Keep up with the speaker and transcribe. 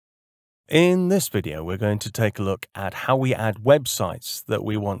In this video, we're going to take a look at how we add websites that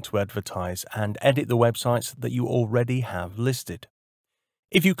we want to advertise and edit the websites that you already have listed.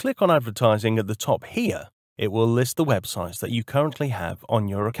 If you click on advertising at the top here, it will list the websites that you currently have on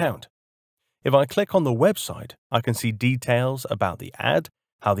your account. If I click on the website, I can see details about the ad,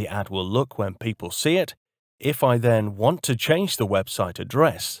 how the ad will look when people see it. If I then want to change the website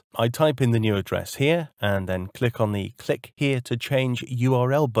address, I type in the new address here and then click on the Click Here to Change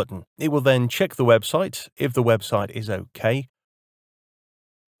URL button. It will then check the website. If the website is okay,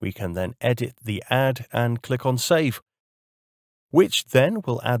 we can then edit the ad and click on Save, which then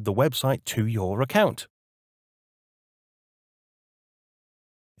will add the website to your account.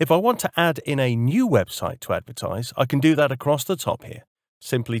 If I want to add in a new website to advertise, I can do that across the top here.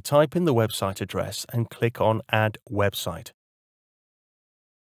 Simply type in the website address and click on Add Website.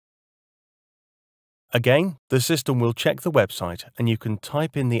 Again, the system will check the website and you can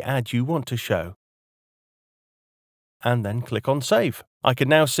type in the ad you want to show and then click on Save. I can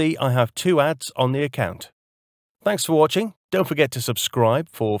now see I have 2 ads on the account. Thanks for watching. Don't forget to subscribe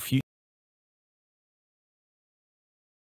for future